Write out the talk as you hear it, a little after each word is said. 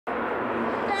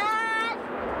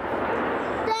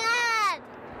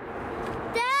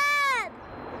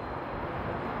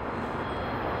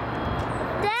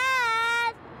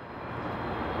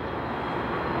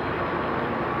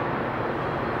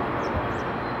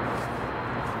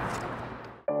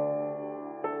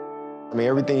I mean,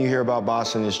 everything you hear about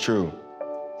Boston is true.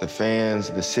 The fans,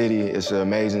 the city, it's an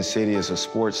amazing city. It's a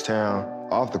sports town.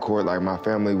 Off the court, like, my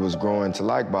family was growing to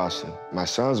like Boston. My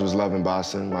sons was loving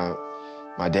Boston.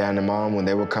 My dad and mom, when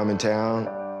they would come in town,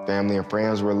 family and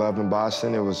friends were loving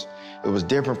Boston. It was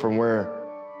different from where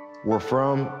we're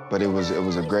from, but it was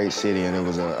a great city, and it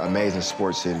was an amazing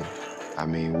sports city. I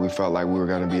mean, we felt like we were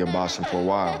gonna be in Boston for a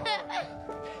while.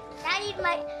 Daddy,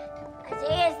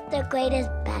 Isaiah's the greatest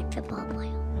basketball player.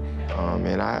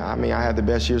 And I had the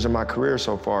best years of my career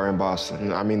so far in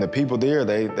Boston. I mean, the people there,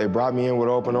 they brought me in with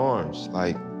open arms.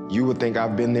 Like, you would think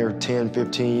I've been there 10,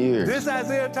 15 years. This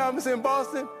Isaiah Thomas in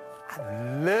Boston, I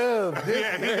love this.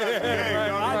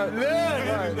 I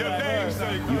love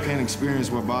it. You can't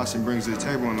experience what Boston brings to the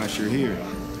table unless you're here.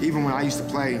 Even when I used to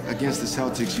play against the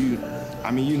Celtics, you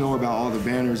know about all the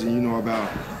banners and you know about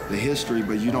the history,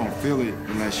 but you don't feel it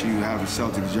unless you have a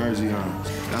Celtics jersey on.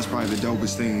 That's probably the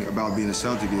dopest thing about being a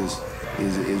Celtic is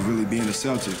really being a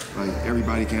Celtic. Like,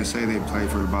 everybody can say they play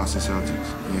for the Boston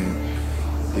Celtics. And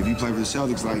if you play for the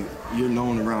Celtics, like, you're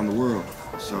known around the world.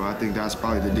 So I think that's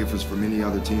probably the difference from any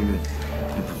other team in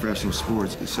professional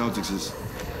sports. The Celtics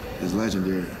is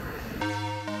legendary.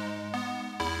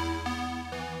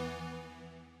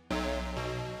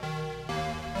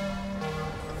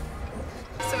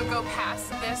 So go past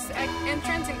this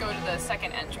entrance and go to the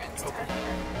second entrance. You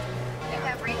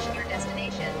have reached your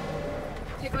destination.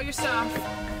 Take all your stuff.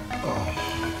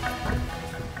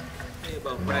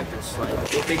 About practice, like,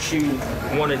 what makes you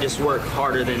want to just work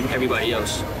harder than everybody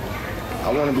else?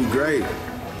 I want to be great.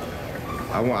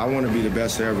 I want to be the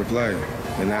best to ever play.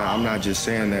 And now I'm not just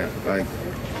saying that. Like,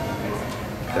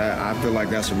 that, I feel like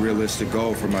that's a realistic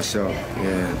goal for myself.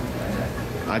 And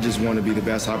I just want to be the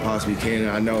best I possibly can.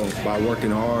 And I know by working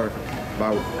hard,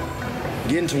 by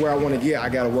getting to where I want to get, I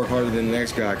got to work harder than the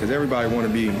next guy, because everybody want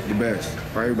to be the best.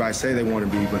 Or everybody say they want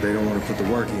to be, but they don't want to put the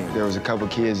work in. There was a couple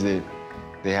kids that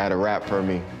they had a rap for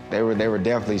me. They were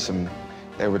definitely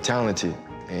they were talented.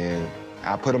 And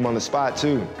I put them on the spot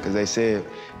too, because they said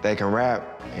they can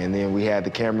rap. And then we had the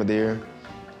camera there,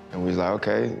 and we was like,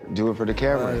 okay, do it for the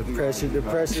camera. The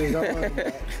pressure is on.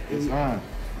 It's on.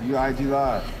 You IG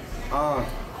Live.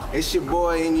 It's your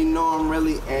boy, and you know I'm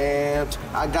really amped.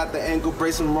 I got the ankle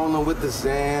brace, I'm rolling with the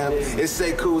Zam. It's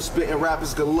say cool, spitting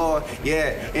rappers galore.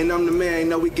 Yeah, and I'm the man, you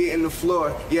know we getting the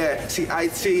floor. Yeah, see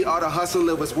IT, all the hustle,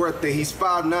 it was worth it. He's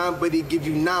 5'9", but he give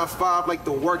you 9'5" like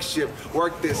the work shift.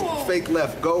 Work this, fake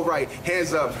left, go right,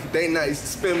 hands up, they nice,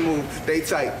 spin move, they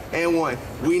tight, and one,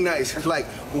 we nice. Like,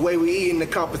 the way we eat in the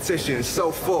competition is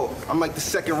so full. I'm like the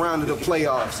second round of the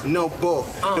playoffs, no bull.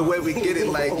 The way we get it,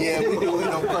 like, yeah, we do it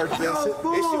on purpose.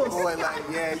 It's your boy, like,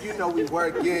 yeah, you know we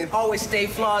working. Always stay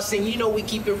flossing, you know we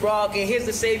keep it rocking. Here's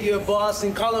the savior of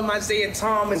Boston, call him Isaiah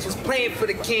Thomas. Was playing for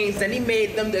the Kings, and he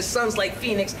made them their sons like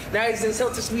Phoenix. Now he's in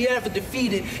Celtics, we ever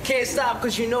defeated. Can't stop,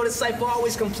 cause you know the cypher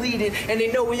always completed. And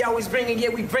they know we always bringing, yeah,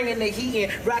 we bringing the heat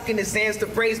in. Rocking the sands, the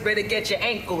phrase, better get your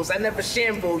ankles. I never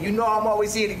shamble, you know I'm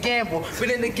always here to gamble. But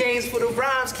in the games for the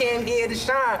rhymes, came here to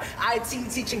shine. IT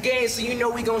teaching games, so you know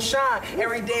we gon' shine.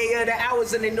 Every day of the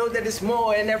hours, and they know that it's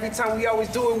more. And every time we always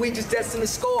do it, we just destined to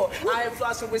score. I am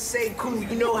flossing with Say Cool,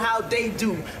 you know how they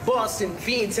do. Boston,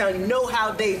 Beantown, you know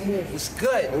how they move. It's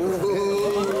good.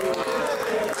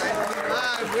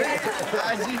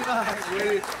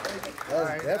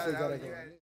 That's definitely gonna get.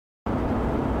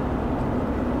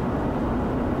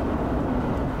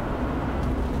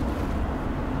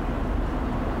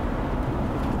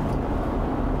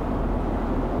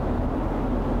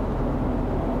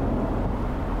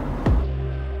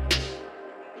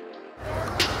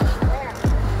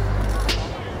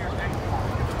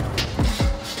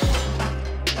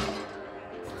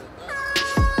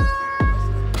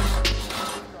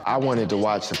 I wanted to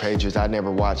watch the Patriots. I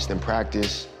never watched them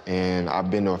practice, and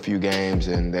I've been to a few games,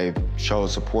 and they've showed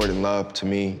support and love to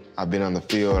me. I've been on the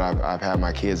field. I've had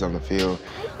my kids on the field.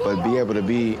 But be able to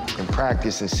be in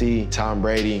practice and see Tom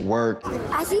Brady work.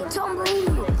 I see Tom Brady.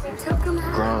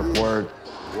 Gronk work.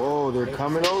 Whoa, they're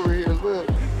coming over here, look.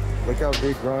 Look how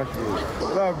big Gronk is.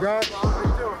 What up, Gronk?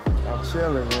 I'm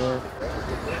chilling, man.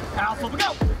 Alpha, we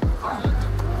go!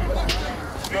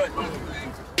 Good.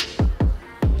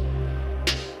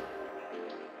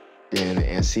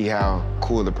 And see how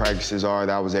cool the practices are.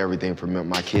 That was everything for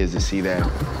my kids to see that. I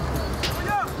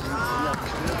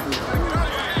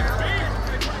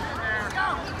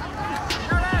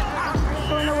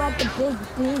don't know what the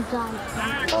big guy.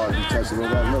 Oh, you touched it. Look.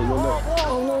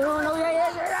 Oh, no, yeah.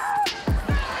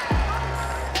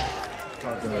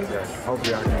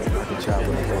 Hopefully I can chat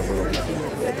with him for a little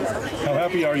bit. How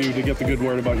happy are you to get the good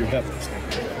word about your hip?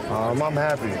 I'm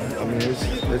happy. I mean,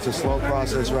 it's a slow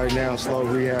process right now, slow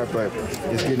rehab, but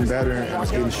it's getting better,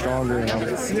 it's getting stronger, and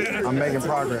I'm making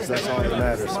progress. That's all that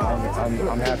matters. So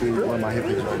I'm happy where my hip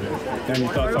is right now. Any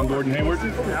thoughts on Gordon Hayward?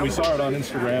 We saw it on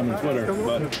Instagram and Twitter,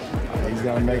 but he's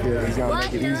gonna make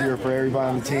it easier for everybody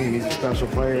on the team. He's a special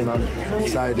player, and I'm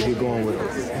excited to get going with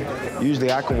him.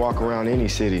 Usually, I can walk around any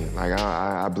city. Like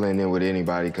I blend in with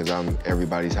anybody because I'm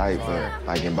everybody's hype. But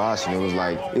like in Boston,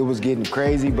 it was getting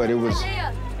crazy, but it was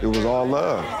all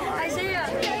love.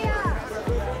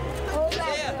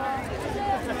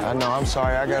 I know, I'm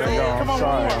sorry, I gotta go. I'm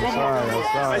sorry.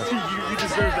 I see you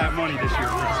deserve that money this year.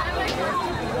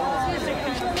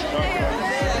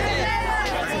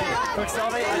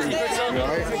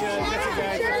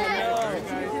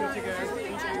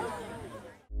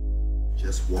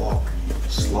 Just walk,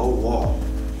 slow walk.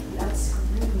 That's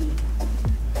creepy.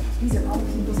 These are all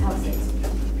people's houses.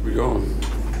 Where we going?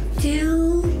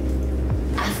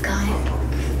 I've got it.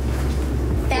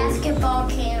 Basketball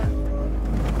camp.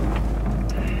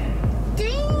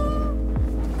 Ding!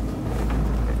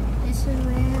 This is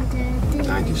where the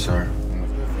Thank you, sir.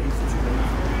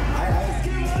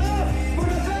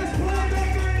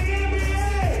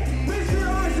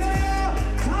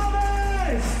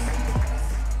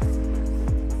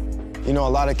 You know, a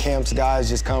lot of camps, guys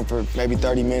just come for maybe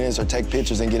 30 minutes or take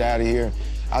pictures and get out of here.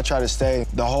 I try to stay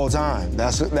the whole time.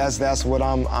 That's what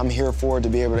I'm here for, to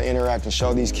be able to interact and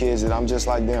show these kids that I'm just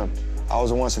like them. I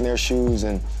was once in their shoes,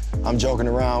 and I'm joking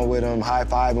around with them,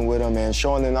 high-fiving with them, and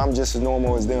showing them I'm just as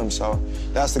normal as them. So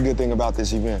that's the good thing about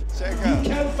this event. Check out. You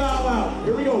can foul out.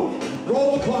 Here we go.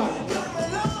 Roll the clock.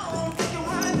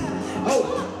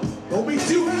 Oh, don't be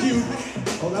too cute.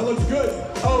 Oh, that looks good.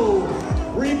 Oh,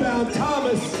 rebound,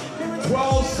 Thomas.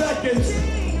 12 seconds.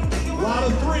 A lot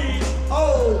of threes.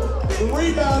 Oh, the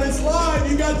rebound is live.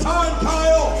 You got time,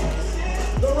 Kyle.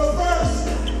 The reverse.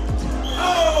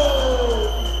 Oh!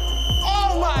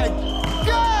 Oh my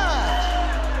God!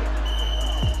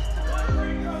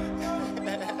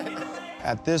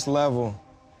 At this level,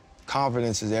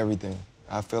 confidence is everything.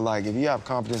 I feel like if you have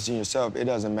confidence in yourself, it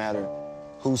doesn't matter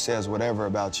who says whatever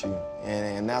about you.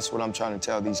 And that's what I'm trying to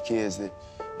tell these kids, that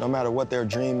no matter what their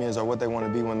dream is or what they want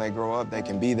to be when they grow up, they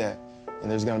can be that. And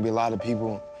there's going to be a lot of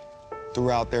people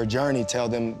throughout their journey tell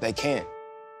them they can't.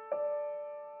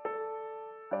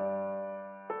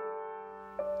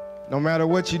 No matter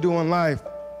what you do in life,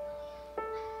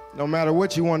 no matter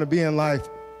what you want to be in life,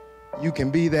 you can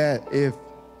be that if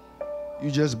you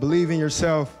just believe in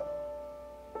yourself.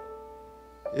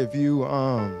 If you,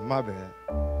 my bad.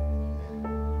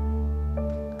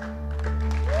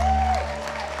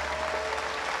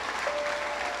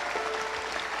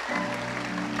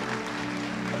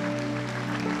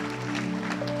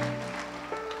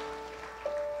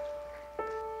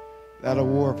 That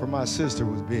award for my sister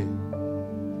was big.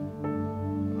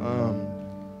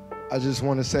 I just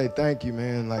want to say thank you,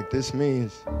 man. Like, this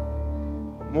means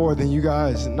more than you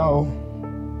guys know.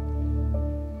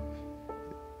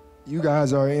 You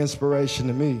guys are an inspiration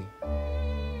to me.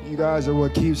 You guys are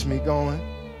what keeps me going,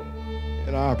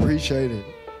 and I appreciate it.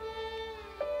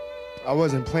 I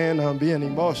wasn't planning on being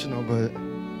emotional, but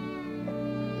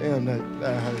damn,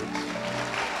 that hurts.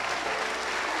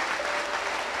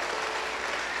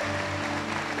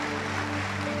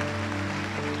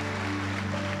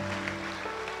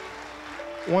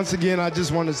 Once again, I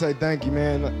just want to say thank you,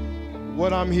 man.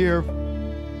 What I'm here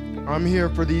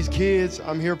for these kids.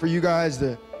 I'm here for you guys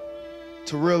to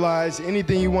realize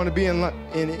anything you want to be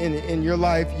in your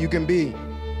life, you can be.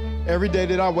 Every day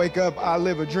that I wake up, I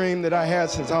live a dream that I had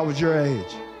since I was your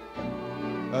age.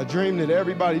 A dream that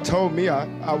everybody told me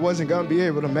I wasn't gonna be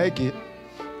able to make it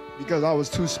because I was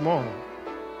too small.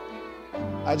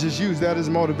 I just use that as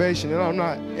motivation,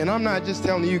 and I'm not just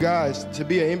telling you guys to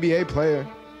be an NBA player.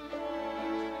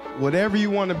 Whatever you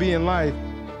want to be in life,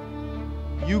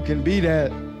 you can be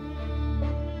that.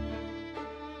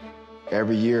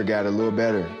 Every year got a little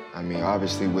better. I mean,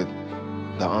 obviously with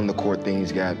the on-the-court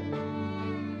things got,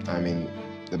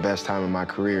 the best time of my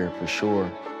career for sure.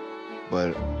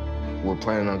 But we're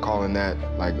planning on calling that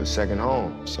like a second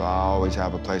home. So I always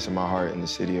have a place in my heart in the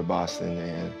city of Boston,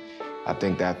 and I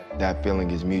think that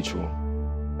feeling is mutual.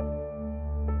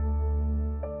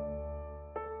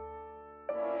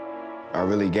 I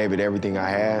really gave it everything I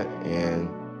had, and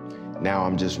now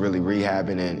I'm just really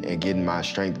rehabbing and getting my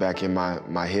strength back in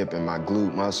my hip and my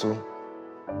glute muscle,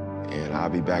 and I'll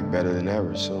be back better than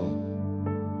ever soon.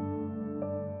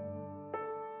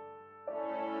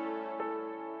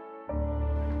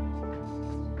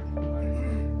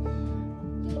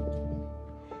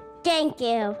 Thank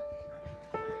you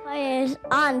for your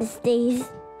honesties.